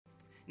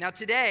Now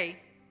today,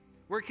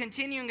 we're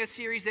continuing a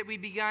series that we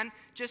begun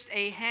just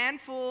a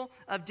handful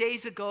of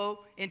days ago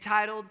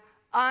entitled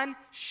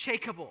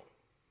Unshakable.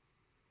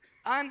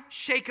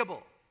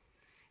 Unshakable.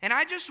 And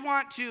I just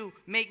want to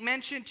make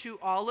mention to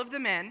all of the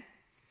men,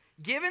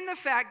 given the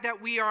fact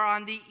that we are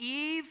on the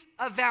eve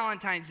of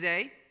Valentine's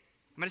Day,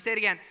 I'm going to say it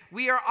again,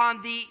 we are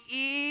on the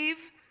eve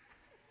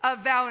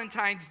of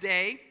Valentine's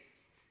Day,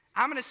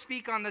 I'm going to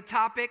speak on the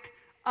topic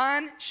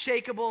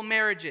unshakable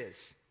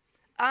marriages.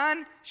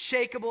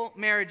 Unshakable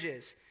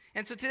marriages.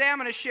 And so today I'm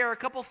going to share a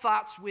couple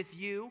thoughts with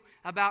you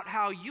about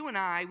how you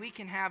and we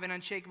can have an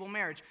unshakable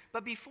marriage.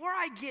 But before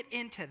I get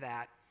into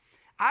that,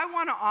 I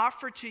want to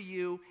offer to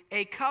you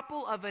a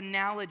couple of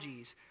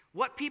analogies,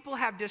 what people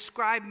have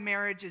described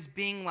marriage as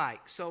being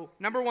like. So,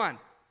 number one,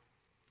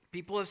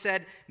 people have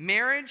said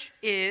marriage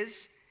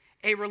is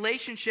a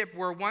relationship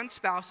where one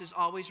spouse is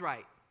always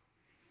right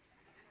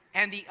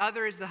and the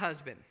other is the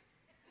husband.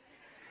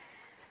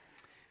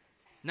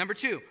 Number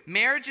two,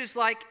 marriage is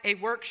like a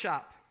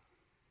workshop.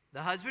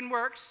 The husband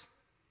works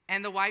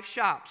and the wife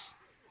shops.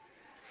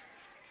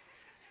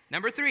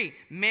 Number three,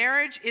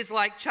 marriage is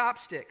like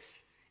chopsticks.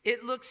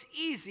 It looks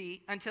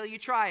easy until you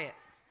try it.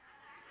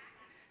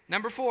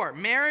 Number four,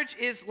 marriage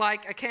is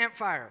like a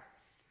campfire.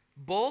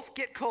 Both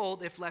get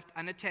cold if left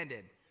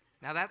unattended.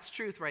 Now that's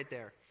truth right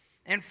there.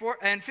 And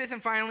fifth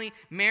and finally,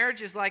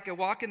 marriage is like a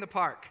walk in the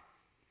park.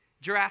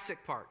 Jurassic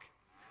Park.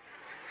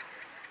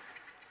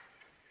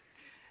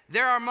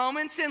 There are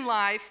moments in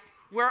life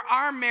where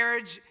our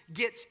marriage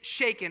gets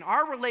shaken.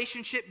 Our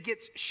relationship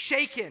gets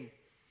shaken.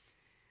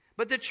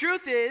 But the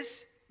truth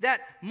is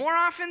that more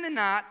often than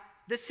not,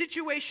 the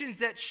situations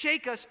that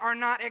shake us are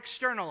not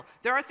external.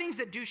 There are things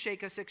that do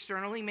shake us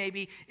externally,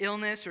 maybe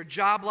illness or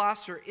job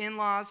loss or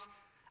in-laws.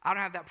 I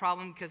don't have that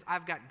problem because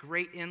I've got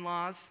great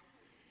in-laws.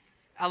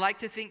 I like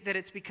to think that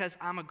it's because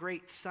I'm a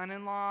great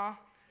son-in-law.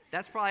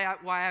 That's probably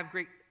why I have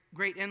great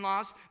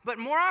in-laws. But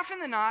more often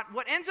than not,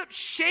 what ends up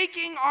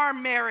shaking our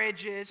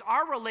marriages,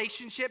 our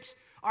relationships,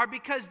 are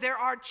because there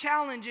are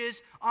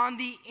challenges on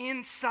the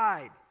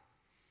inside.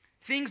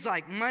 Things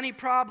like money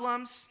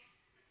problems,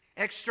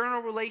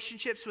 external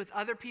relationships with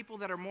other people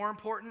that are more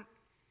important,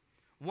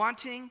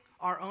 wanting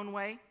our own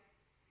way.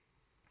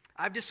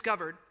 I've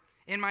discovered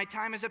in my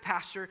time as a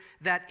pastor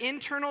that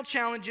internal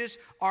challenges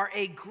are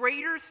a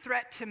greater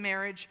threat to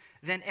marriage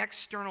than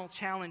external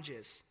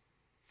challenges.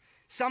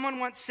 Someone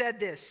once said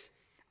this,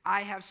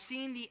 I have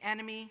seen the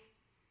enemy,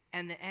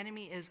 and the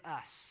enemy is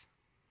us.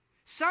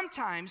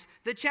 Sometimes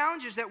the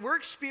challenges that we're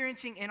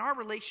experiencing in our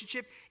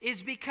relationship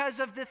is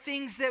because of the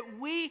things that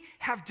we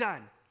have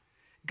done.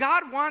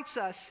 God wants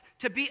us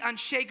to be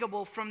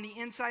unshakable from the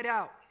inside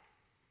out.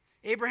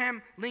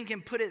 Abraham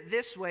Lincoln put it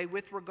this way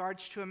with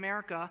regards to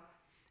America,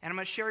 and I'm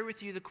going to share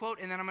with you the quote,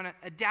 and then I'm going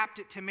to adapt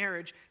it to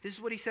marriage. This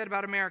is what he said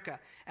about America.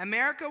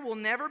 America will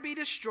never be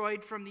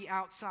destroyed from the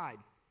outside.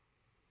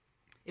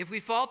 If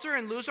we falter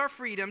and lose our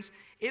freedoms,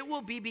 it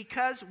will be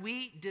because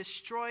we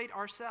destroyed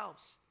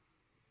ourselves.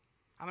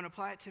 I'm going to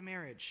apply it to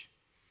marriage.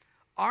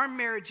 Our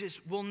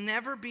marriages will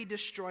never be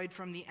destroyed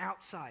from the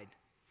outside.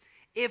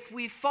 If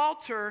we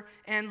falter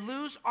and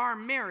lose our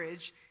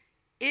marriage,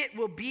 it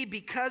will be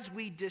because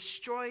we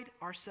destroyed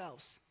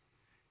ourselves.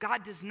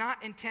 God does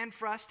not intend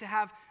for us to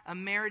have a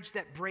marriage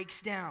that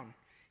breaks down.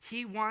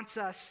 He wants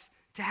us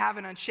to have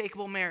an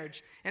unshakable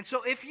marriage. And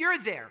so if you're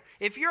there,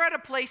 if you're at a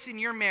place in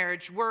your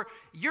marriage where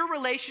your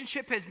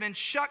relationship has been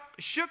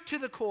shook to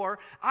the core,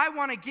 I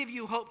want to give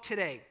you hope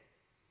today.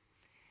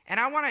 And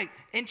I want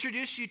to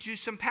introduce you to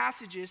some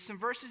passages, some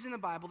verses in the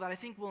Bible that I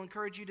think will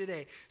encourage you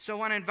today. So I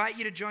want to invite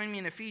you to join me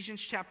in Ephesians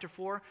chapter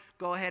 4.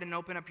 Go ahead and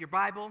open up your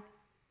Bible.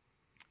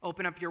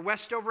 Open up your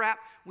Westover app.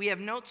 We have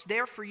notes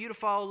there for you to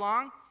follow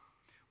along.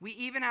 We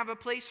even have a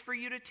place for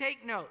you to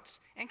take notes.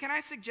 And can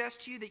I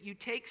suggest to you that you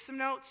take some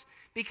notes?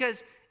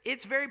 Because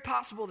it's very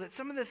possible that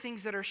some of the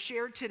things that are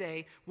shared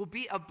today will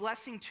be a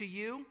blessing to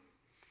you.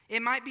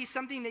 It might be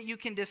something that you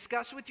can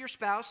discuss with your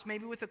spouse,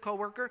 maybe with a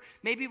coworker,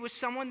 maybe with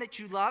someone that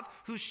you love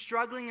who's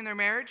struggling in their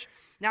marriage.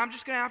 Now, I'm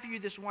just going to offer you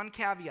this one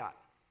caveat.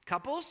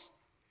 Couples,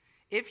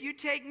 if you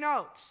take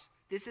notes,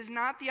 this is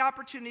not the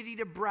opportunity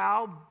to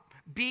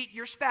browbeat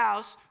your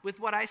spouse with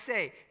what I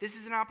say. This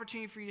is an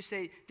opportunity for you to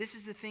say, this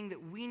is the thing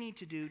that we need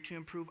to do to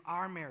improve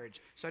our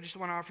marriage. So I just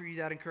want to offer you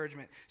that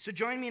encouragement. So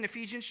join me in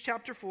Ephesians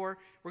chapter 4.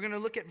 We're going to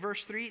look at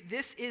verse 3.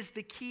 This is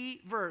the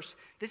key verse.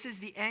 This is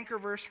the anchor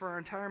verse for our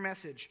entire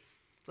message.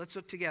 Let's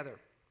look together.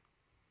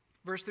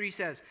 Verse 3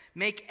 says,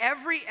 make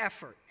every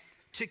effort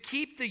to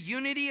keep the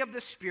unity of the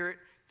Spirit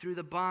through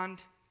the bond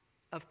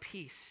of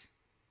peace.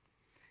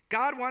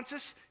 God wants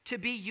us to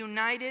be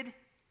united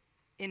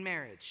in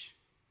marriage.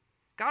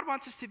 God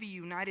wants us to be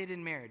united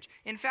in marriage.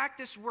 In fact,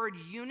 this word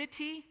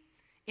unity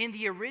in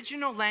the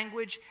original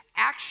language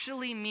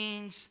actually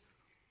means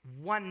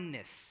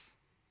oneness.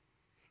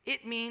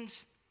 It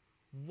means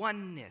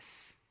oneness.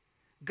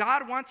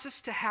 God wants us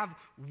to have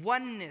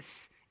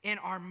oneness in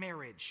our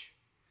marriage.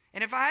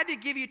 And if I had to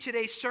give you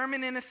today's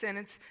sermon in a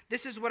sentence,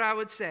 this is what I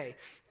would say.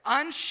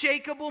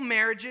 Unshakable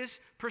marriages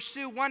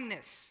pursue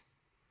oneness.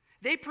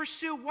 They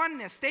pursue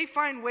oneness. They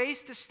find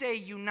ways to stay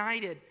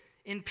united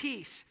in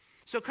peace.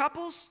 So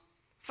couples,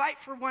 fight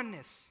for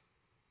oneness.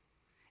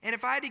 And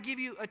if I had to give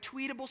you a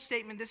tweetable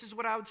statement, this is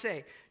what I would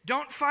say.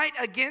 Don't fight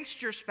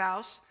against your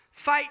spouse,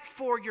 fight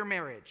for your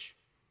marriage.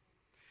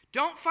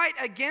 Don't fight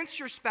against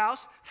your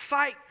spouse,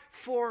 fight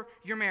for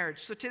your marriage.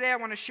 So today I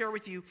want to share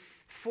with you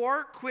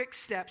 4 quick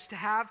steps to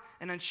have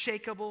an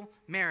unshakable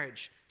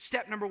marriage.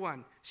 Step number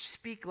 1,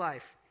 speak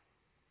life.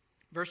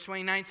 Verse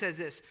 29 says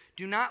this,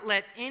 do not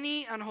let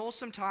any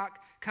unwholesome talk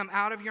come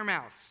out of your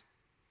mouths.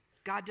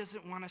 God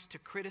doesn't want us to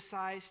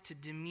criticize, to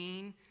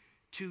demean,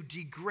 to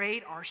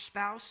degrade our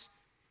spouse.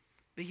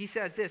 But he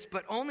says this,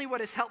 but only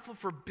what is helpful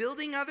for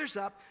building others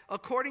up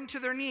according to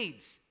their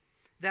needs,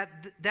 that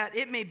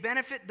it may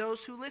benefit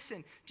those who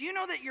listen. Do you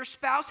know that your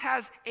spouse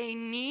has a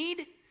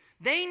need?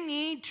 They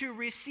need to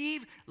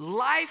receive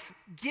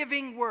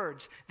life-giving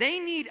words. They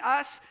need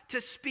us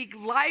to speak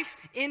life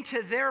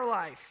into their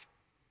life.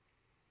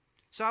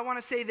 So I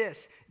want to say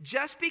this,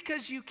 just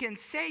because you can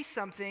say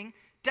something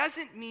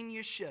doesn't mean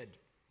you should.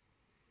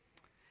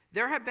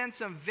 There have been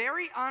some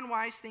very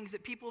unwise things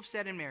that people have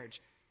said in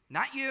marriage.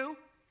 Not you.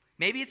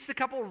 Maybe it's the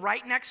couple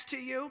right next to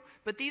you.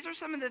 But these are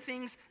some of the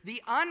things,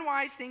 the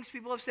unwise things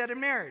people have said in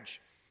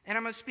marriage. And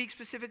I'm going to speak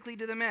specifically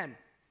to the men.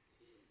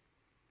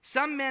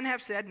 Some men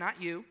have said,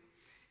 not you,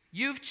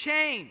 you've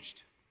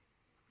changed.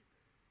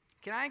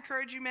 Can I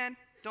encourage you, men?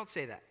 Don't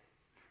say that.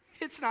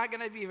 It's not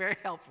going to be very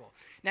helpful.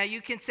 Now,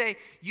 you can say,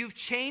 you've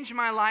changed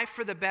my life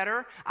for the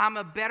better. I'm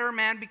a better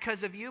man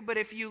because of you. But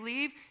if you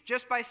leave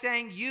just by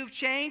saying you've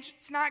changed,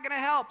 it's not going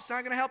to help. It's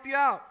not going to help you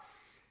out.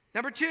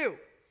 Number 2,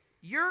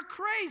 you're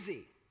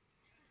crazy.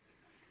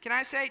 Can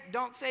I say,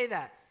 don't say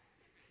that.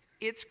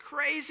 It's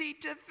crazy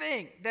to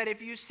think that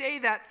if you say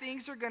that,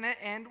 things are going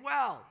to end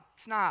well.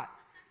 It's not.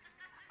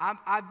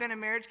 I've been a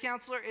marriage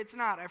counselor. It's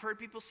not. I've heard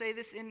people say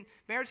this in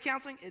marriage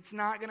counseling. It's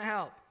not going to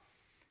help.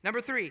 Number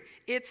 3,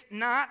 it's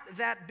not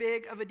that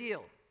big of a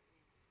deal.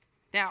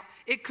 Now,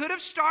 it could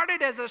have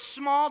started as a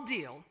small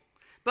deal,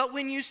 but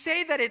when you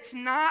say that it's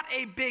not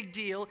a big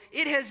deal,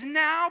 it has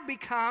now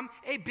become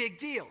a big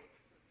deal.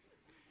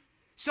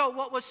 So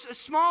what was a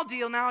small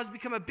deal now has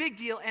become a big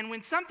deal, and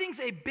when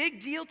something's a big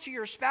deal to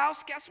your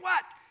spouse, guess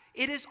what?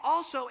 It is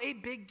also a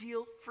big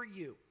deal for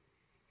you.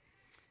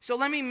 So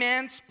let me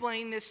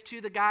mansplain this to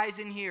the guys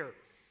in here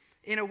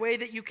in a way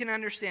that you can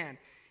understand.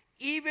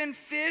 Even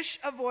fish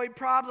avoid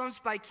problems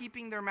by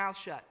keeping their mouth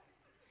shut.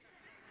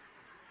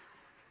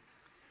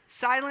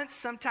 Silence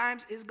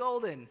sometimes is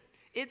golden.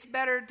 It's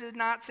better to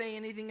not say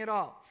anything at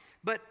all.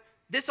 But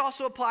this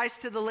also applies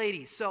to the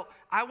ladies. So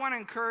I want to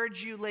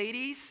encourage you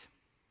ladies.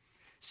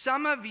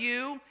 Some of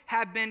you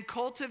have been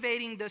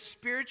cultivating the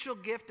spiritual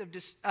gift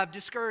of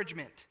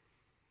discouragement.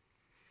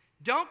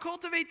 Don't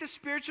cultivate the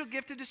spiritual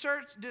gift of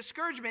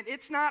discouragement.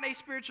 It's not a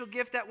spiritual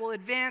gift that will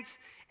advance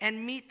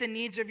and meet the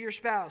needs of your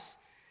spouse.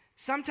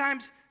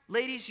 Sometimes,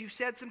 ladies, you've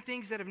said some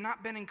things that have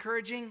not been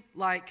encouraging,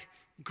 like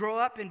grow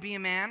up and be a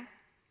man.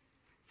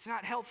 It's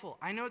not helpful.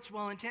 I know it's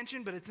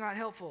well-intentioned, but it's not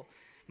helpful.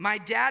 My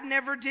dad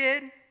never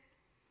did.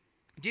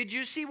 Did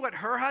you see what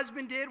her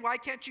husband did? Why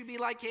can't you be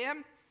like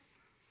him?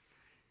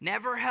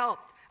 Never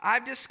helped.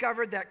 I've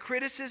discovered that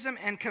criticism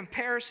and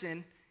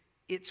comparison,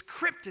 it's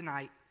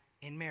kryptonite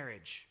in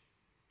marriage.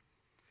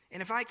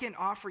 And if I can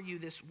offer you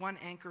this one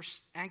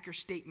anchor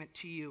statement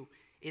to you,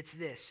 it's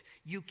this.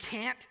 You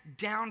can't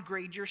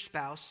downgrade your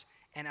spouse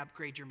and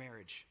upgrade your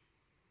marriage.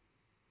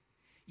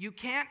 You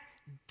can't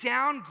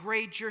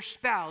downgrade your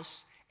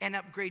spouse and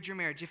upgrade your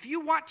marriage. If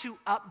you want to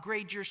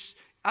upgrade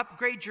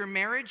your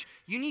marriage,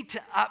 you need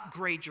to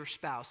upgrade your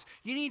spouse.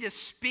 You need to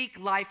speak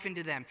life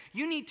into them.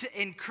 You need to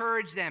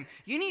encourage them.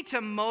 You need to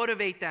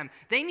motivate them.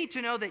 They need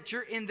to know that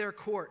you're in their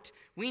court.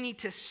 We need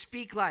to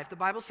speak life. The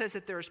Bible says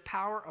that there is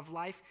power of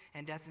life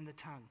and death in the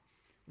tongue.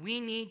 We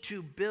need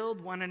to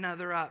build one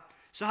another up.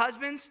 So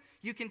husbands,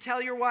 you can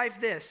tell your wife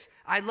this.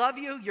 I love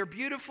you, you're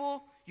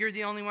beautiful, you're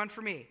the only one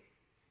for me.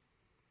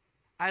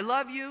 I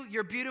love you,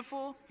 you're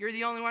beautiful, you're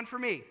the only one for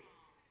me.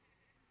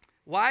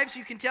 Wives,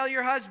 you can tell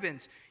your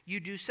husbands, you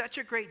do such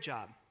a great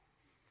job.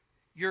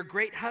 You're a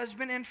great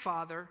husband and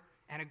father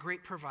and a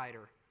great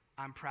provider.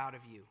 I'm proud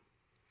of you.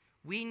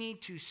 We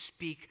need to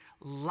speak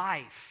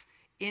life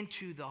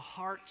into the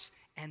hearts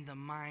and the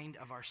mind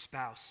of our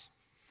spouse.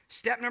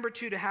 Step number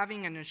 2 to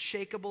having an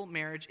unshakable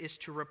marriage is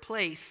to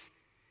replace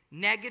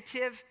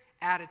negative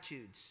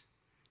attitudes.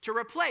 To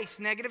replace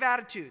negative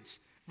attitudes.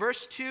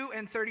 Verse 2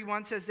 and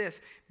 31 says this,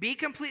 be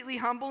completely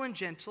humble and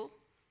gentle,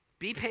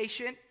 be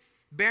patient,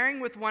 bearing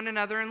with one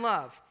another in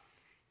love.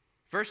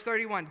 Verse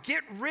 31,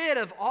 get rid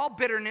of all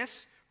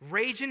bitterness,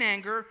 rage and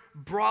anger,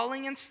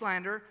 brawling and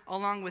slander,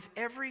 along with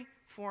every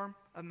form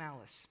of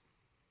malice.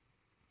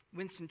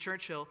 Winston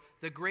Churchill,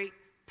 the great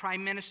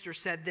prime minister,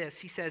 said this.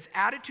 He says,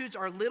 attitudes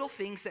are little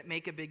things that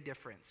make a big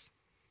difference.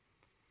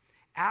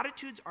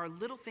 Attitudes are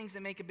little things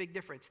that make a big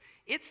difference.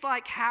 It's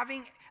like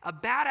having a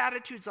bad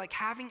attitude is like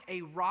having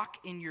a rock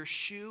in your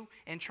shoe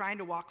and trying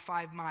to walk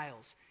 5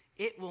 miles.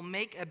 It will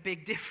make a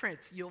big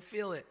difference. You'll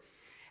feel it.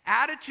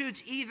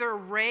 Attitudes either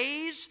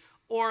raise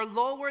or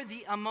lower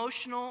the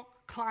emotional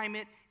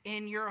climate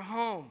in your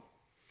home.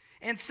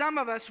 And some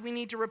of us, we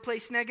need to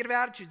replace negative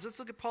attitudes. Let's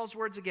look at Paul's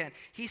words again.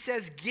 He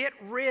says, get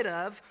rid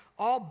of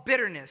all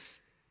bitterness.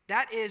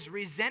 That is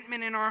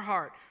resentment in our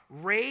heart,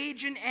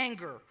 rage and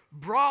anger,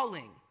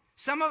 brawling.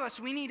 Some of us,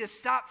 we need to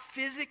stop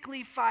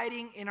physically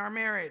fighting in our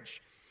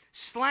marriage.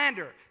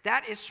 Slander,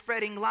 that is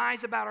spreading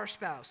lies about our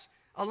spouse,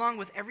 along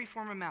with every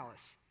form of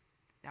malice.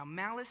 Now,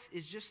 malice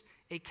is just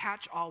a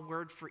catch-all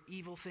word for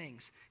evil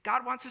things.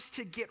 God wants us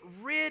to get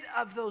rid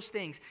of those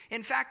things.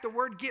 In fact, the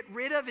word get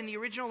rid of in the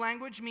original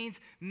language means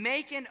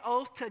make an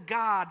oath to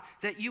God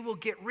that you will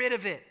get rid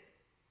of it.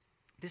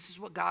 This is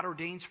what God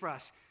ordains for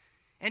us.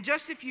 And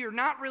just if you're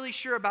not really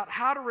sure about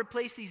how to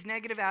replace these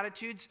negative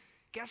attitudes,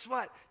 guess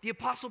what? The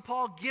Apostle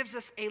Paul gives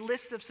us a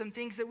list of some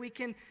things that we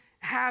can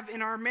have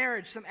in our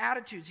marriage, some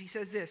attitudes. He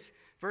says this,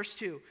 verse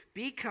 2,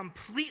 be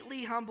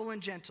completely humble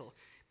and gentle.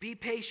 Be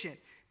patient,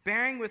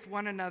 bearing with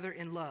one another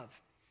in love.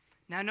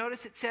 Now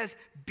notice it says,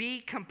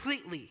 be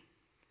completely.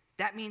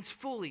 That means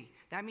fully.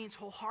 That means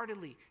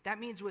wholeheartedly. That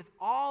means with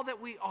all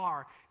that we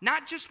are.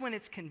 Not just when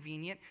it's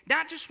convenient.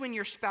 Not just when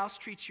your spouse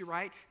treats you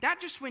right.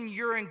 Not just when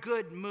you're in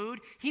good mood.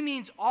 He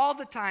means all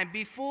the time.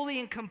 Be fully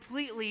and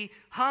completely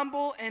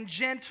humble and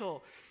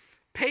gentle.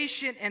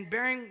 Patient and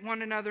bearing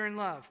one another in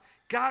love.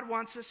 God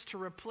wants us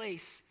to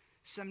replace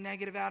some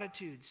negative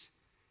attitudes.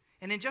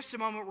 And in just a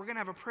moment, we're going to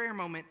have a prayer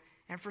moment.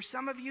 And for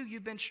some of you,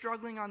 you've been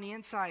struggling on the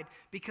inside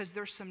because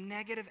there's some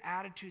negative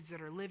attitudes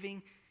that are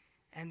living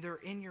and they're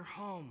in your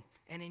home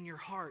and in your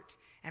heart.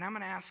 And I'm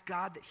going to ask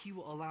God that he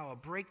will allow a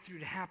breakthrough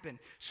to happen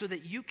so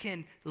that you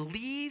can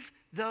leave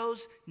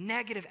those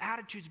negative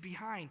attitudes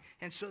behind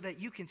and so that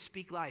you can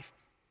speak life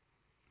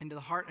into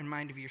the heart and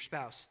mind of your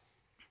spouse.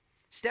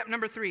 Step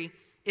number 3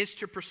 is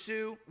to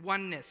pursue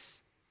oneness.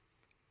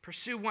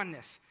 Pursue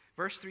oneness.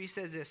 Verse 3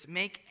 says this,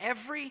 make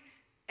every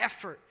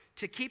effort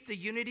to keep the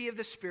unity of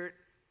the Spirit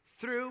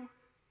through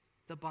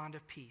the bond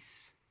of peace.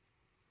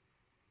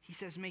 He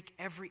says, make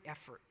every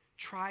effort.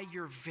 Try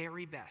your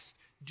very best.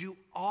 Do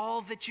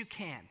all that you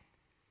can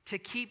to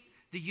keep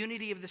the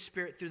unity of the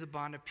Spirit through the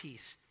bond of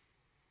peace.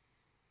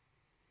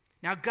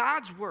 Now,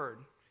 God's word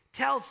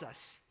tells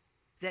us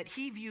that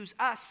he views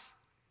us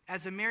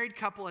as a married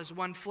couple as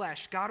one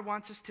flesh. God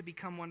wants us to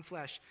become one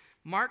flesh.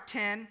 Mark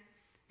 10,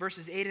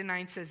 verses 8 and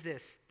 9 says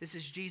this. This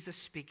is Jesus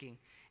speaking.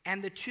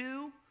 And the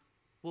two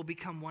will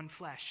become one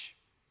flesh.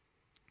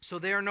 So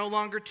they are no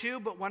longer two,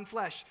 but one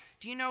flesh.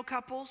 Do you know,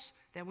 couples,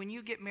 that when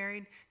you get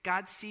married,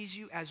 God sees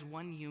you as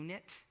one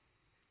unit?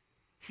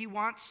 He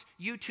wants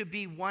you to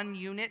be one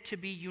unit, to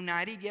be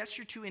united. Yes,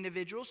 you're two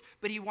individuals,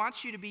 but he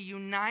wants you to be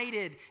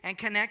united and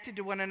connected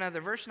to one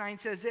another. Verse 9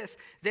 says this,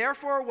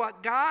 therefore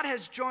what God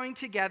has joined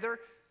together,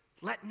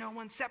 let no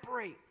one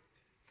separate.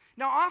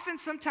 Now, often,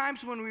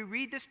 sometimes when we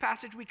read this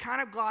passage, we kind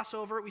of gloss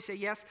over it. We say,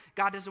 yes,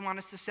 God doesn't want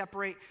us to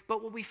separate.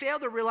 But what we fail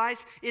to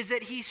realize is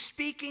that he's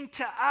speaking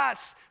to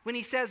us when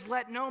he says,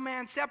 let no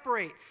man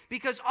separate.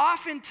 Because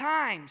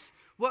oftentimes,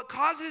 what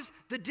causes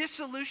the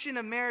dissolution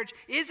of marriage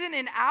isn't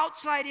an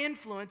outside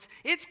influence.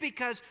 It's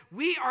because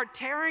we are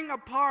tearing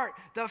apart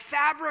the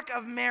fabric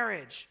of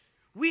marriage.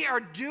 We are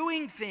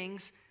doing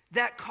things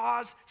that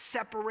cause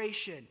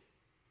separation.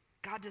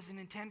 God doesn't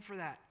intend for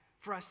that,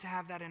 for us to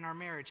have that in our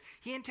marriage.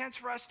 He intends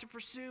for us to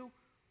pursue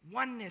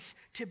oneness,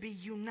 to be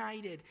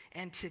united,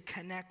 and to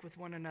connect with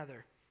one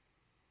another.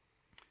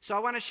 So I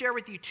want to share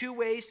with you 2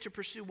 ways to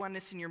pursue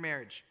oneness in your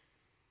marriage.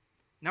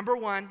 Number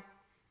 1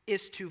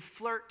 is to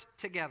flirt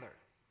together.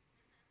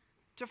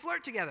 To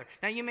flirt together.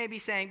 Now you may be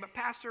saying, but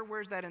Pastor,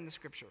 where's that in the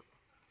scripture?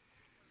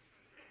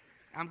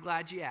 I'm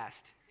glad you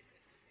asked.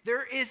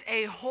 There is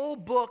a whole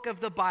book of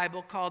the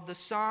Bible called the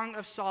Song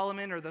of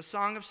Solomon or the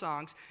Song of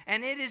Songs,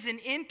 and it is an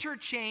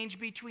interchange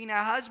between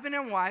a husband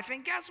and wife,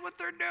 and guess what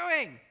they're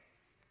doing?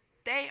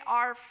 They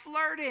are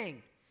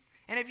flirting.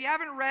 And if you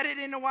haven't read it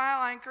in a while,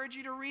 I encourage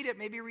you to read it.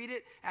 Maybe read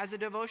it as a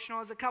devotional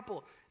as a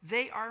couple.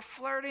 They are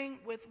flirting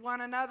with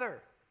one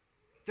another.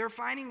 They're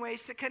finding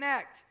ways to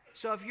connect.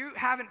 So if you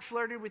haven't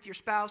flirted with your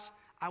spouse,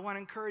 I want to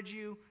encourage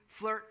you,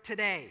 flirt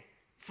today.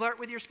 Flirt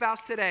with your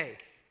spouse today.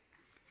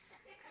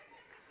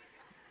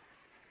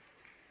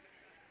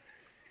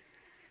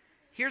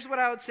 Here's what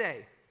I would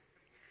say,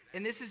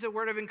 and this is a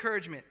word of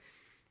encouragement.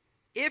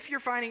 If you're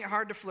finding it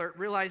hard to flirt,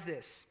 realize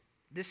this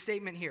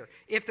statement here.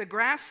 If the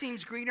grass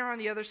seems greener on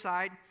the other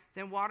side,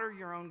 then water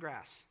your own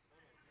grass.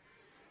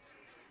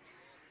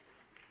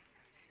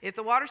 If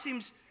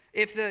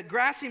the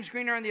grass seems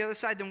greener on the other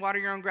side, then water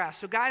your own grass.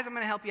 So guys, I'm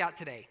going to help you out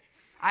today.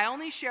 I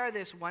only share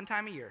this one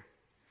time a year.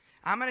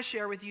 I'm going to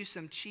share with you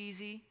some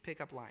cheesy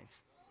pickup lines,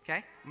 okay?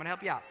 I'm going to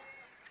help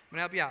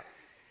you out.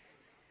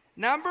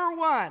 Number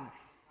 1.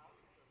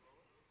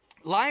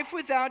 Life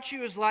without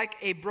you is like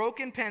a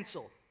broken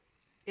pencil.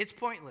 It's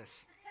pointless.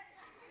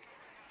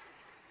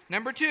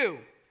 Number 2,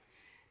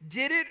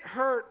 did it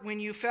hurt when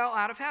you fell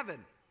out of heaven?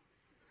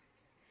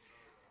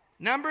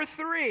 Number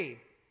 3,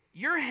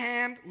 your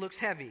hand looks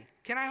heavy.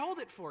 Can I hold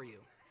it for you?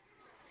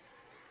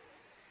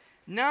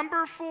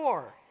 Number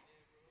 4,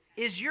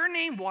 is your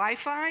name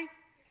Wi-Fi?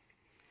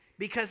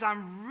 Because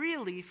I'm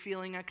really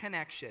feeling a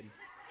connection.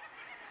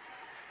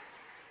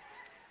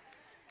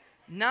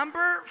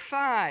 Number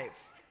 5,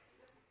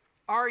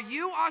 are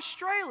you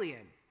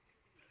Australian?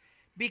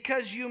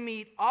 Because you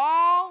meet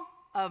all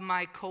of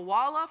my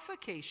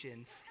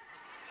qualifications.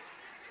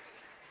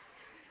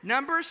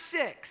 Number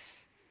 6,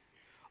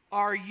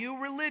 are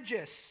you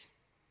religious?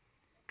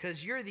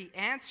 Because you're the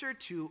answer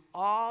to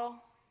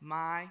all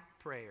my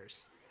prayers.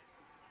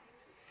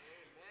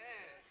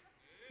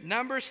 Amen.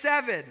 Number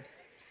 7,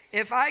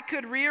 if I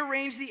could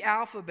rearrange the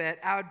alphabet,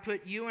 I would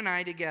put you and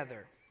I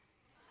together.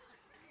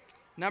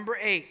 Number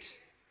 8,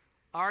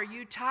 are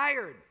you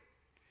tired?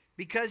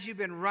 Because you've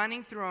been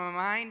running through my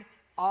mind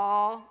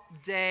all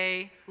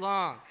day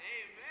long. Amen.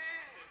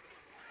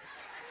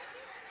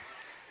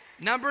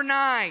 Number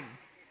 9,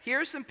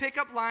 here's some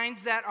pickup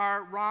lines that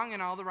are wrong in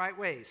all the right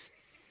ways.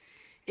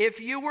 If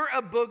you were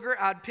a booger,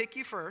 I'd pick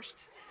you first.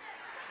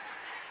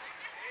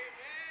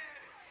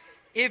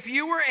 If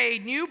you were a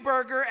new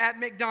burger at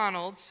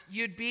McDonald's,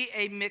 you'd be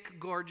a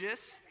McGorgeous.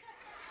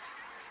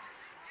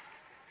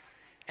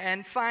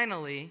 And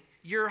finally,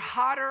 you're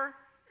hotter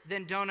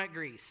than donut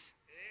grease.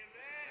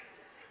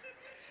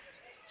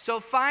 So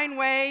find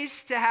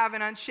ways to have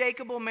an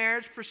unshakable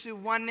marriage, pursue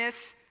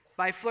oneness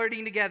by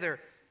flirting together.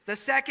 The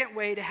second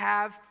way to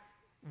have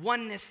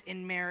oneness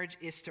in marriage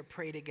is to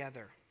pray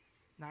together.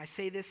 Now, I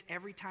say this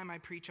every time I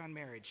preach on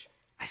marriage.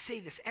 I say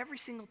this every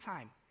single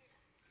time.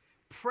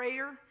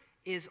 Prayer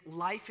is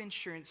life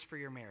insurance for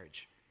your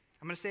marriage.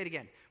 I'm going to say it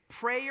again.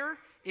 Prayer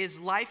is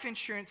life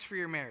insurance for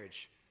your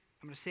marriage.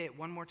 I'm going to say it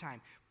one more time.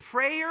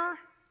 Prayer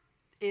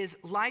is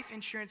life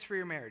insurance for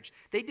your marriage.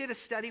 They did a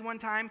study one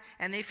time,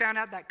 and they found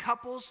out that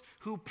couples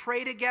who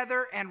pray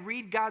together and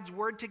read God's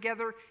word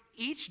together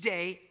each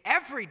day,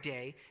 every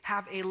day,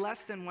 have a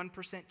less than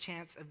 1%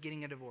 chance of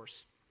getting a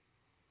divorce.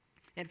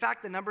 In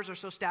fact, the numbers are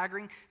so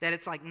staggering that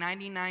it's like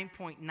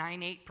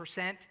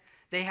 99.98%.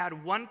 They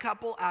had one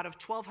couple out of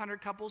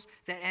 1,200 couples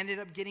that ended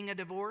up getting a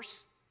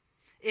divorce.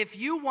 If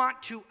you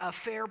want to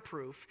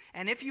affair-proof,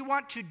 and if you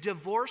want to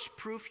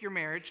divorce-proof your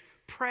marriage,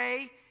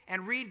 pray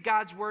and read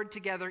God's word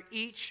together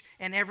each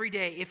and every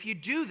day. If you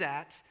do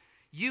that,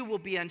 you will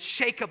be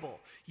unshakable.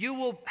 You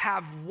will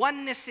have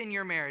oneness in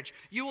your marriage.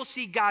 You will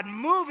see God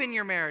move in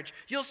your marriage.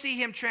 You'll see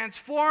him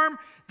transform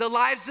the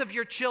lives of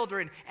your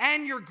children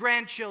and your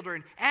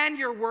grandchildren and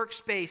your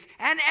workspace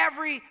and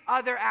every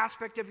other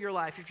aspect of your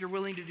life if you're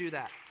willing to do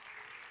that.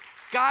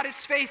 God is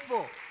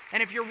faithful,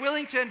 and if you're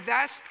willing to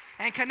invest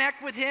and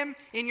connect with him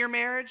in your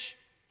marriage,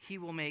 he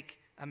will make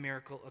a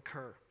miracle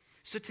occur.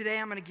 So today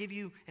I'm going to give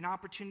you an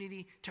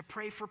opportunity to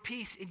pray for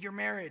peace in your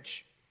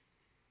marriage.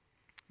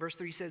 Verse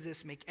 3 says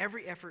this: make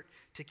every effort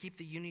to keep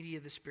the unity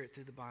of the Spirit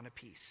through the bond of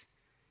peace.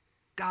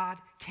 God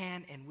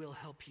can and will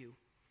help you.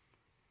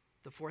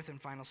 The fourth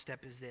and final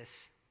step is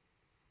this: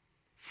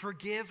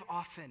 forgive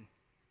often.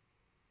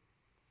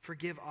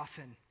 Forgive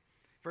often.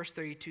 Verse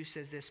 32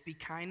 says this: be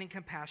kind and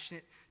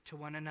compassionate to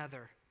one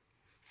another,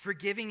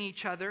 forgiving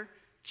each other,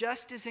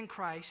 just as in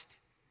Christ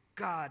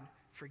God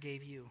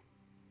forgave you.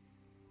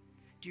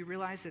 Do you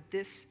realize that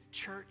this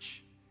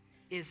church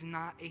is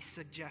not a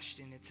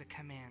suggestion, it's a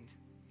command?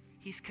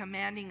 He's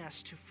commanding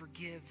us to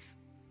forgive.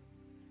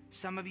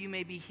 Some of you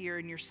may be here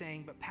and you're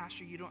saying, but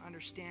Pastor, you don't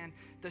understand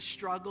the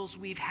struggles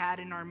we've had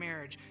in our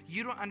marriage.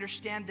 You don't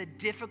understand the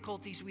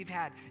difficulties we've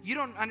had. You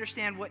don't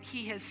understand what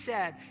he has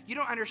said. You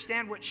don't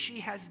understand what she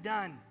has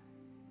done.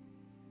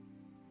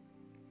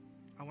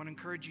 I want to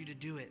encourage you to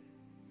do it,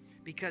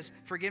 because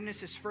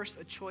forgiveness is first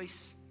a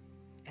choice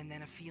and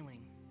then a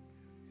feeling.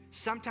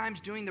 Sometimes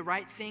doing the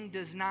right thing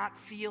does not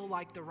feel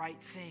like the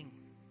right thing.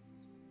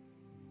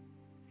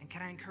 And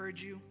can I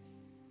encourage you?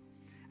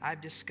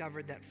 I've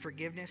discovered that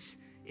forgiveness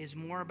is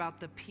more about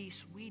the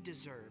peace we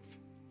deserve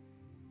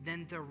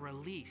than the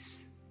release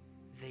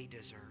they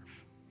deserve.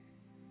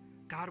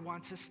 God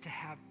wants us to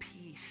have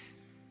peace.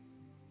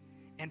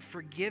 And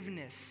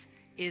forgiveness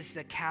is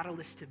the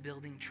catalyst to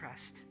building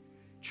trust.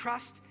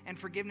 Trust and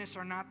forgiveness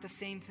are not the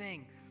same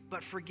thing,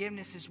 but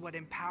forgiveness is what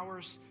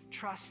empowers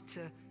trust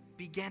to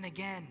begin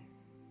again.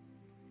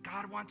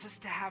 God wants us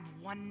to have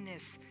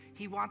oneness.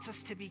 He wants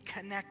us to be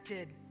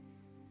connected.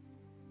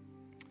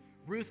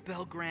 Ruth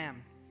Bell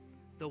Graham,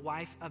 the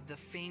wife of the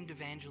famed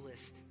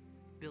evangelist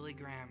Billy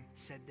Graham,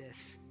 said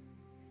this: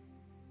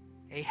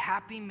 a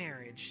happy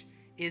marriage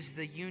is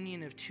the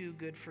union of two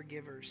good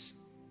forgivers.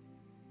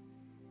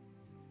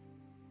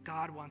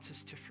 God wants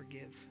us to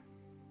forgive.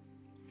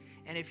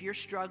 And if you're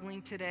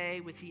struggling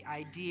today with the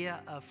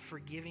idea of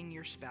forgiving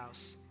your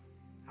spouse,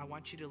 I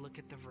want you to look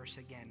at the verse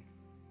again.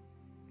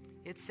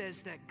 It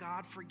says that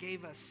God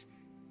forgave us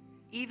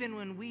even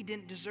when we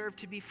didn't deserve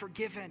to be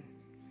forgiven.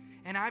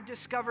 And I've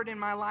discovered in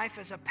my life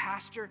as a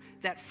pastor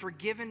that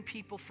forgiven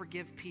people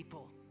forgive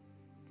people.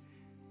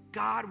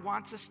 God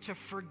wants us to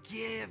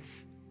forgive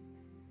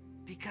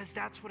because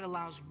that's what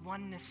allows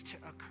oneness to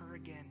occur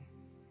again.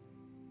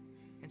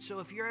 And so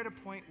if you're at a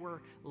point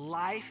where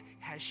life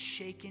has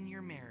shaken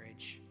your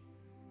marriage,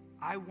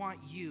 I want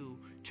you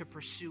to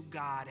pursue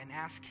God and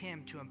ask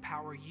him to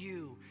empower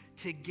you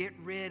to get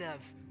rid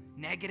of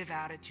negative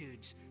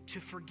attitudes,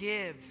 to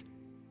forgive,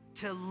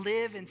 to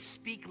live and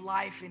speak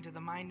life into the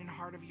mind and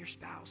heart of your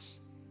spouse.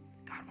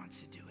 God wants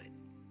to do it.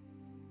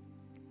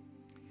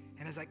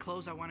 And as I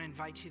close, I want to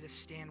invite you to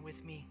stand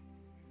with me.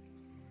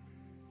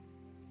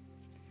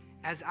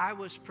 As I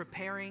was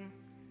preparing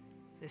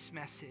this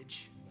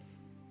message,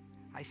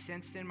 I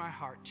sensed in my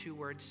heart two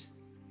words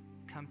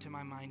come to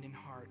my mind and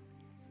heart.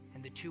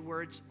 And the two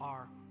words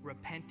are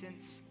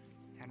repentance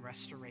and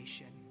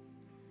restoration.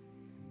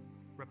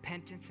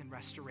 Repentance and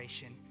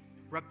restoration.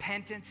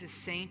 Repentance is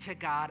saying to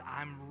God,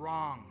 I'm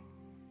wrong.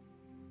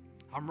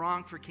 I'm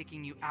wrong for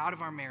kicking you out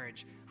of our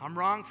marriage. I'm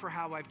wrong for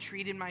how I've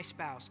treated my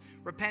spouse.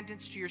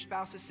 Repentance to your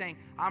spouse is saying,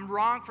 I'm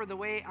wrong for the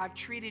way I've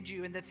treated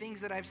you and the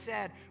things that I've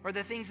said or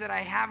the things that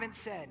I haven't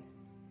said.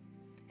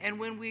 And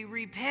when we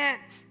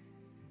repent,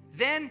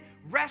 then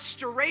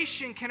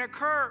restoration can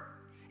occur.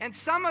 And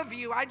some of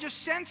you, I just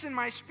sense in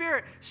my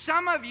spirit,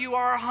 some of you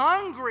are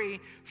hungry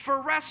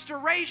for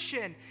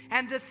restoration.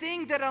 And the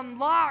thing that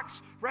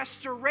unlocks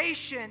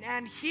restoration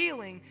and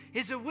healing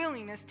is a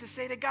willingness to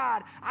say to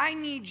God, I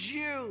need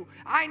you,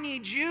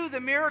 the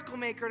miracle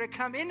maker, to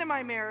come into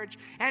my marriage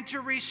and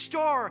to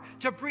restore,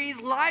 to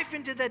breathe life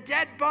into the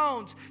dead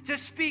bones, to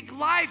speak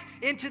life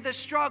into the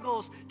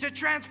struggles, to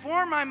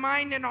transform my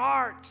mind and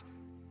heart.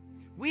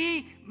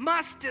 We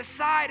must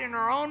decide in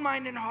our own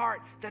mind and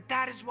heart that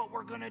that is what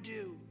we're going to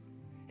do.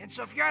 And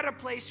so if you're at a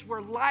place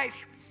where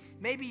life,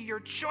 maybe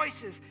your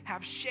choices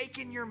have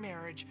shaken your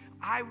marriage,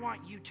 I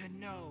want you to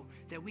know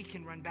that we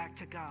can run back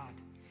to God.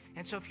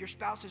 And so if your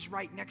spouse is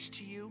right next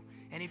to you,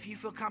 and if you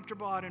feel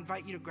comfortable, I'd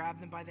invite you to grab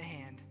them by the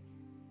hand.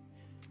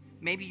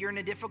 Maybe you're in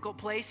a difficult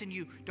place and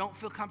you don't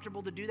feel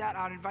comfortable to do that.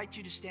 I'd invite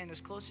you to stand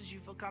as close as you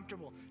feel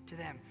comfortable to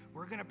them.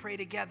 We're going to pray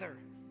together.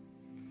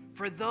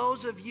 For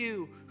those of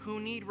you who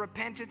need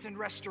repentance and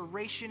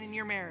restoration in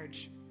your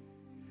marriage.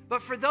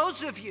 But for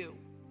those of you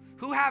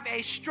who have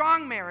a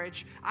strong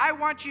marriage, I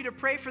want you to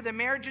pray for the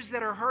marriages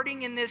that are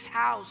hurting in this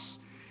house.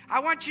 I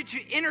want you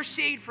to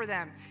intercede for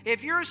them.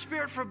 If you're a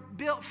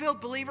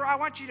Spirit-filled believer, I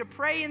want you to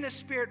pray in the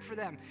Spirit for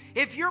them.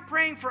 If you're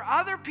praying for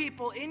other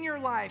people in your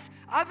life,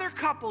 other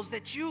couples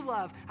that you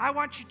love, I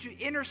want you to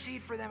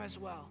intercede for them as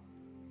well.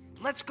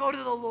 Let's go to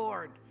the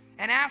Lord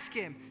and ask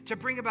Him to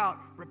bring about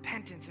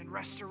repentance and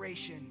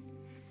restoration.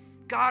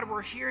 God,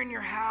 we're here in your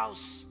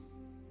house.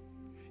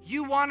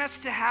 You want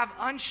us to have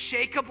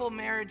unshakable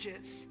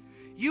marriages.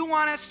 You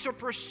want us to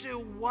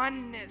pursue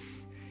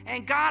oneness.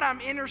 And God,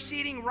 I'm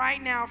interceding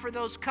right now for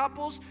those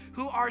couples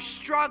who are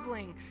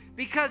struggling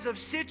because of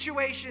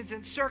situations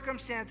and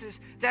circumstances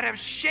that have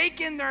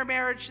shaken their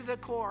marriage to the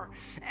core.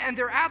 And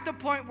they're at the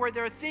point where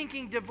they're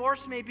thinking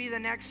divorce may be the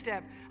next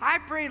step. I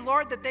pray,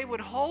 Lord, that they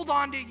would hold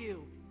on to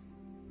you.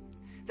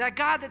 That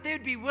God, that they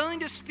would be willing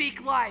to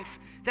speak life,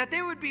 that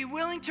they would be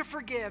willing to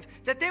forgive,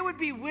 that they would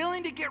be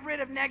willing to get rid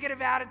of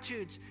negative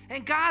attitudes.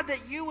 And God,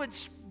 that you would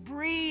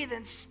breathe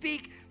and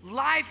speak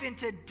life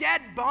into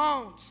dead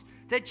bones,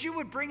 that you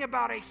would bring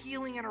about a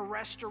healing and a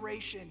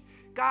restoration.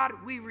 God,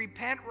 we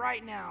repent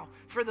right now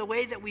for the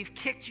way that we've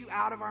kicked you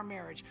out of our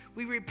marriage.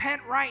 We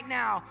repent right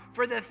now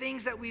for the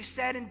things that we've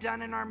said and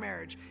done in our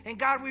marriage. And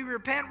God, we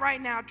repent right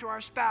now to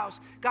our spouse,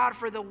 God,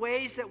 for the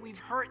ways that we've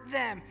hurt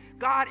them.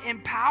 God,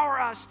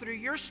 empower us through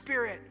your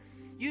Spirit.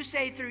 You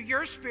say through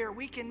your Spirit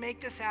we can make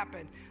this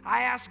happen.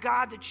 I ask,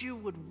 God, that you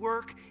would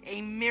work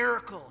a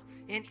miracle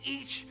in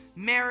each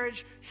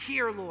marriage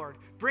here, Lord.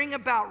 Bring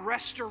about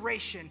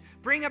restoration.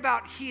 Bring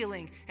about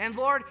healing. And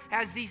Lord,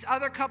 as these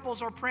other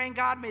couples are praying,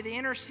 God, may they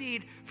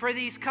intercede for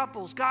these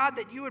couples. God,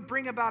 that you would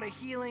bring about a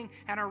healing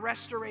and a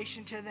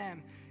restoration to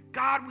them.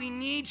 God, we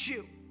need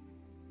you.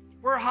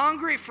 We're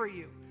hungry for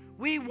you.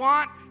 We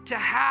want to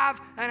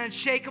have an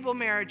unshakable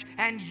marriage,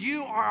 and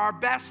you are our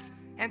best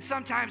and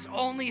sometimes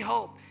only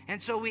hope.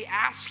 And so we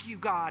ask you,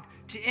 God,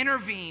 to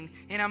intervene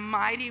in a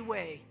mighty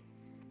way.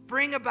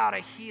 Bring about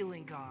a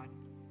healing, God.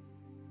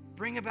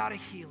 Bring about a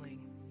healing.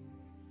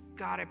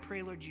 God, I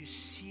pray, Lord, you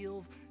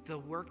seal the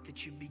work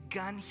that you've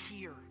begun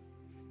here.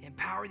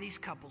 Empower these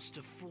couples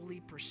to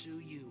fully pursue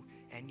you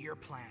and your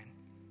plan.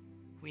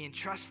 We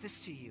entrust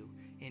this to you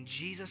in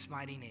Jesus'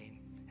 mighty name.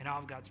 And all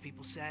of God's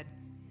people said,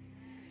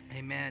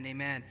 amen,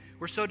 amen.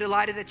 We're so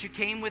delighted that you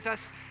came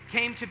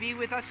to be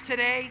with us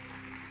today.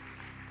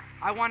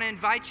 I want to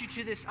invite you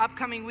to this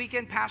upcoming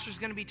weekend. Pastor's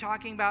going to be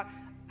talking about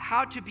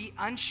how to be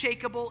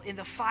unshakable in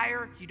the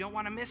fire. You don't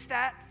want to miss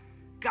that.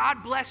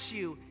 God bless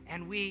you,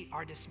 and we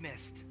are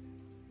dismissed.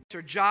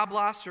 Or job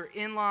loss or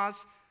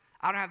in-laws.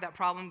 I don't have that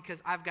problem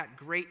because I've got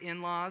great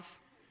in-laws.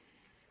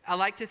 I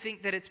like to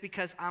think that it's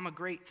because I'm a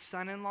great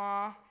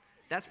son-in-law.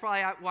 That's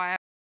probably why I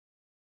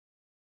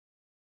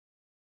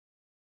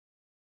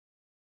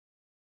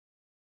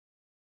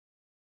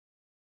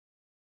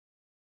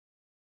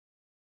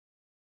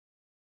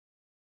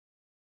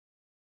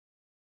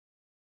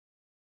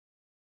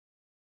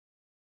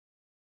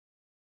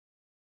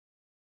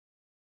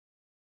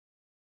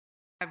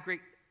have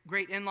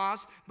great in-laws.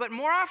 But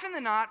more often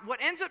than not, what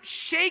ends up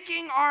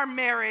shaking our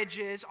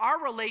marriages,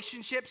 our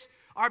relationships,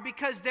 are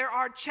because there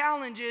are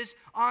challenges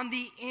on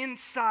the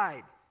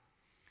inside.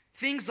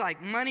 Things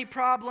like money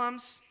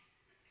problems,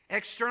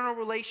 external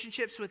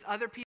relationships with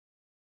other people.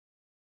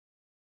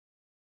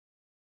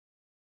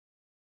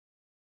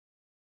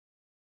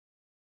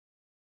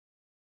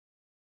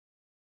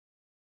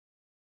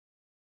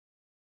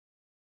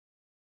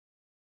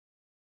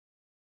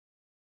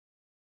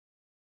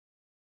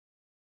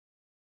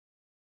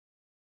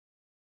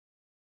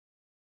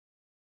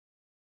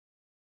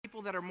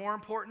 people that are more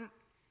important,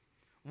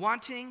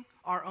 wanting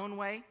our own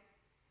way.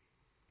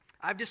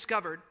 I've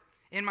discovered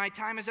in my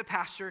time as a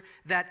pastor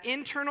that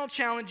internal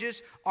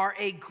challenges are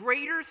a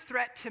greater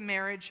threat to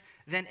marriage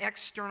than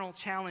external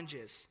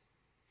challenges.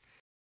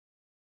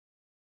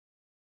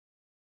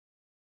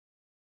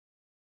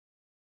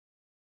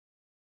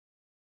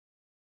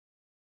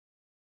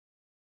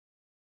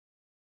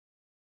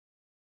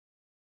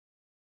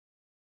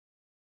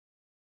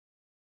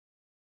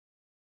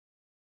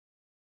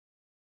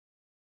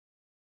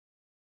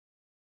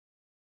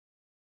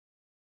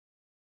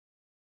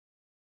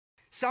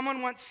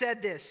 Someone once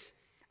said this,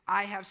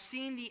 I have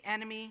seen the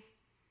enemy,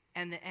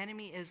 and the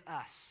enemy is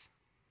us.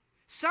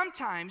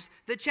 Sometimes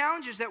the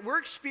challenges that we're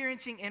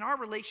experiencing in our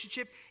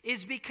relationship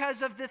is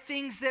because of the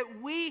things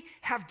that we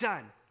have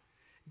done.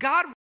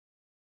 God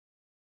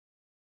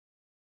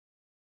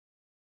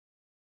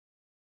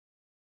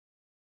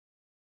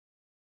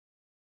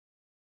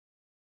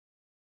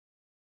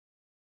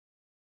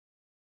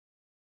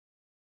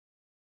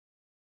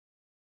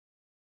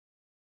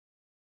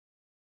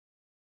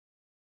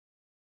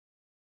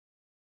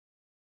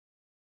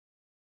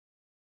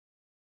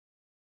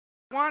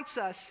wants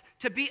us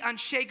to be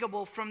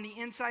unshakable from the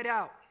inside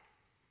out.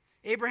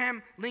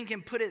 Abraham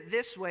Lincoln put it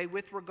this way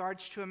with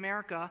regards to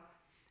America,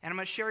 and I'm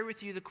going to share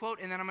with you the quote,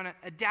 and then I'm going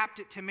to adapt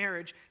it to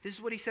marriage. This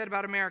is what he said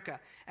about America.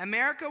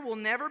 America will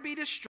never be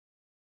destroyed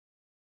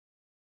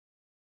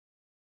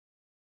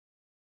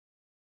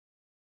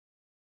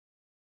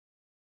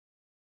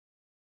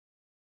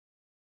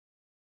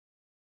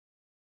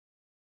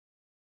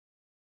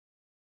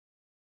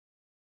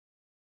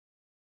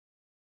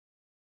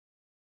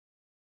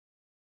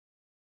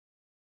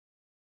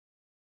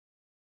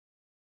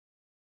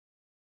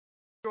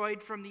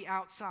from the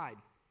outside.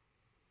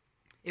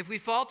 If we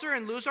falter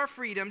and lose our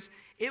freedoms,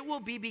 it will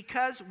be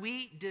because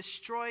we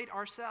destroyed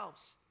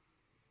ourselves.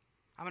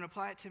 I'm going to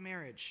apply it to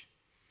marriage.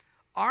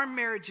 Our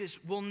marriages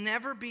will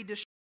never be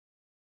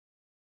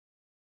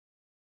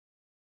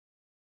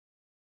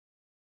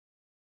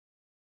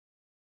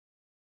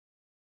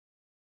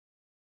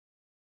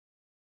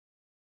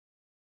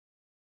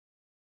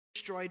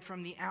destroyed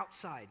from the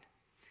outside.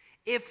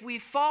 If we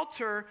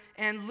falter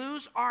and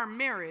lose our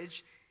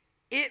marriage,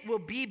 it will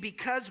be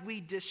because we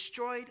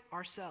destroyed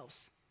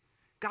ourselves.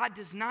 God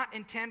does not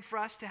intend for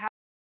us to have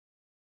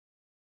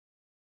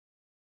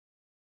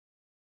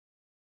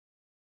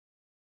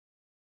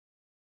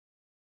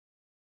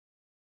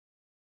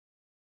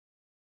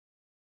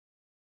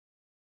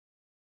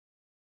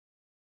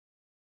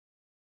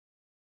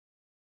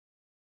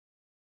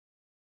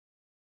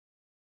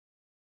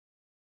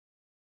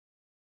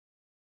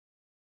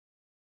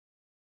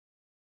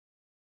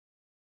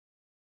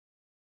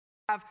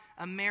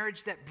a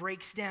marriage that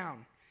breaks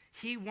down.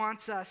 He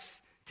wants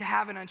us to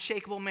have an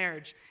unshakable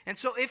marriage. And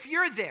so if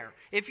you're there,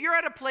 if you're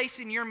at a place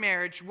in your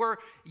marriage where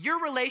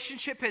your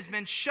relationship has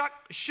been shook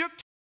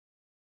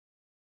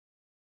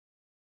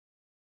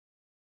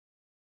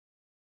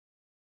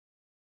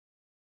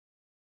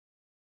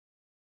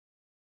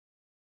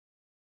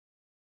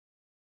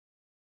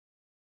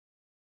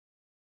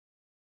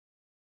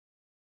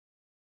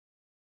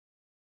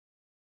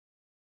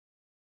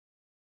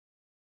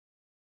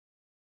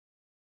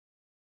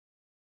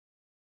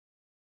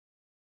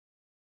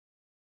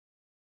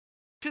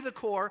to the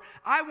core,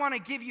 I want to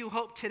give you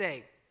hope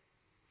today.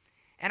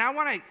 And I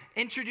want to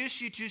introduce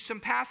you to some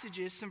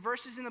passages, some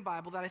verses in the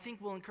Bible that I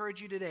think will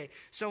encourage you today.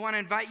 So I want to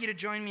invite you to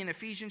join me in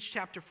Ephesians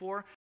chapter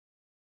 4.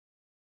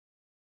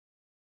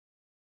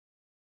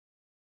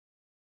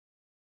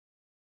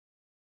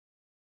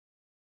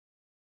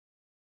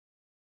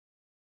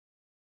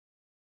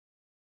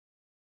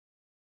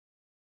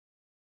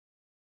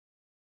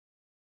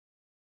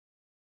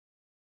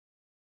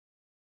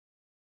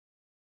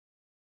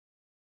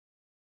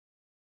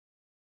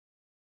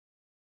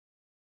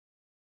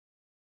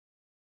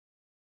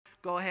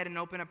 Go ahead and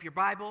open up your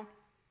Bible.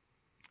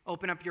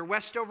 Open up your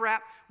Westover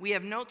app. We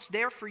have notes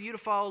there for you to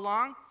follow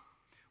along.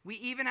 We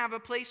even have a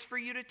place for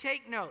you to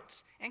take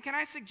notes. And can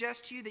I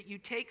suggest to you that you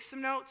take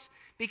some notes?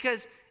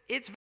 Because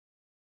it's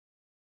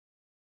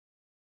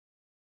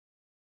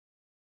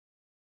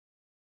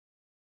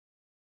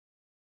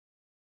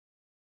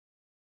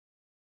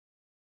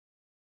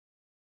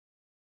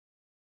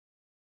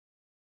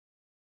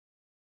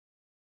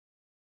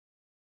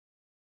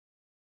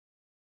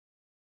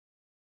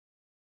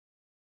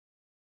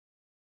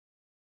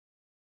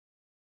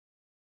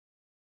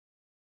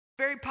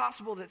very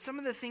possible that some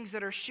of the things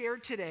that are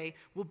shared today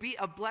will be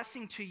a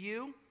blessing to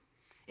you.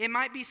 It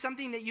might be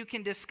something that you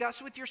can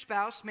discuss with your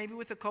spouse, maybe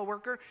with a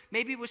coworker,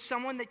 maybe with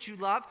someone that you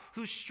love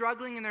who's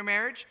struggling in their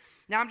marriage.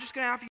 Now I'm just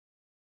going to have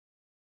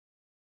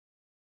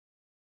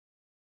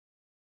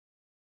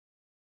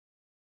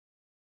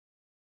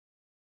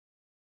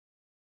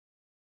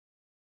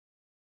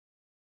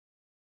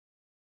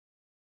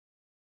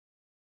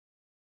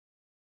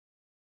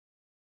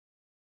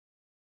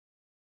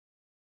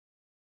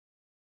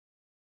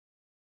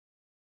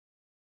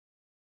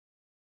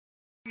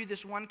you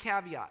this one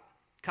caveat.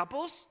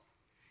 Couples,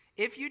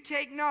 if you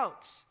take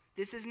notes,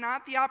 This is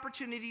not the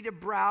opportunity to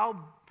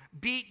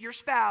browbeat your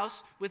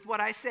spouse with what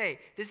I say.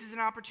 This is an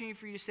opportunity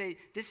for you to say,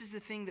 this is the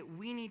thing that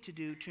we need to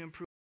do to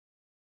improve.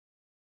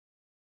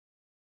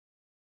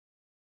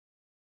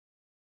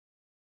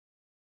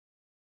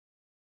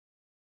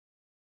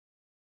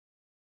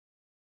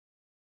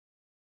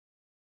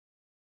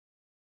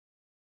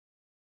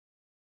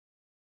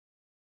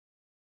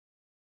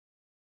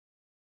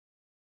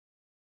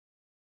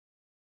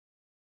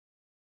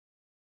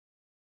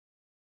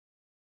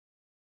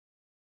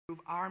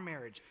 Our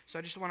marriage. So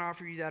I just want to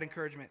offer you that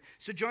encouragement.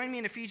 So join me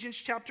in Ephesians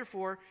chapter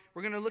 4.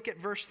 We're going to look at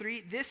verse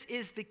 3. This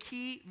is the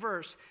key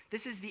verse.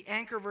 This is the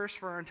anchor verse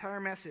for our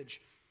entire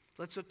message.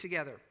 Let's look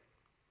together.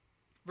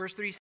 Verse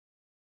 3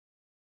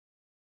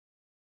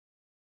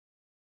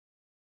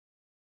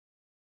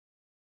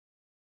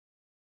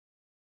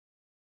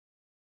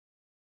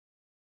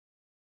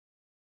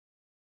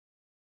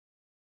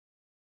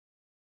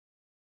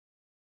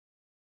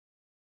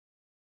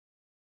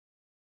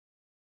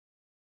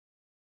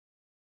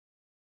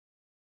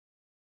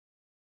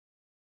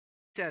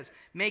 says,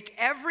 make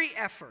every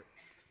effort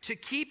to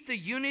keep the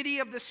unity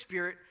of the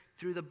Spirit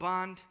through the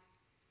bond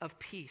of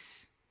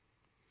peace.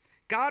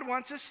 God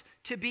wants us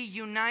to be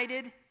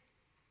united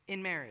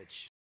in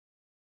marriage.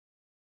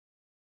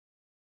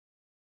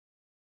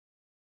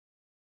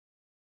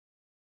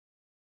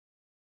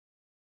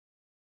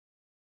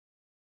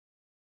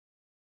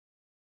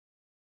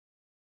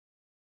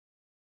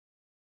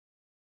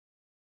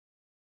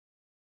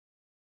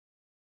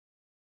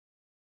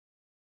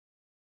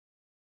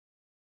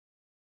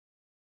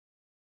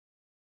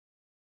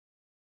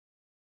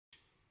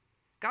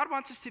 God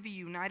wants us to be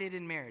united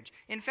in marriage.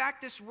 In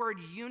fact, this word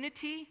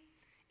unity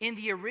in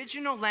the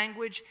original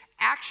language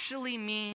actually means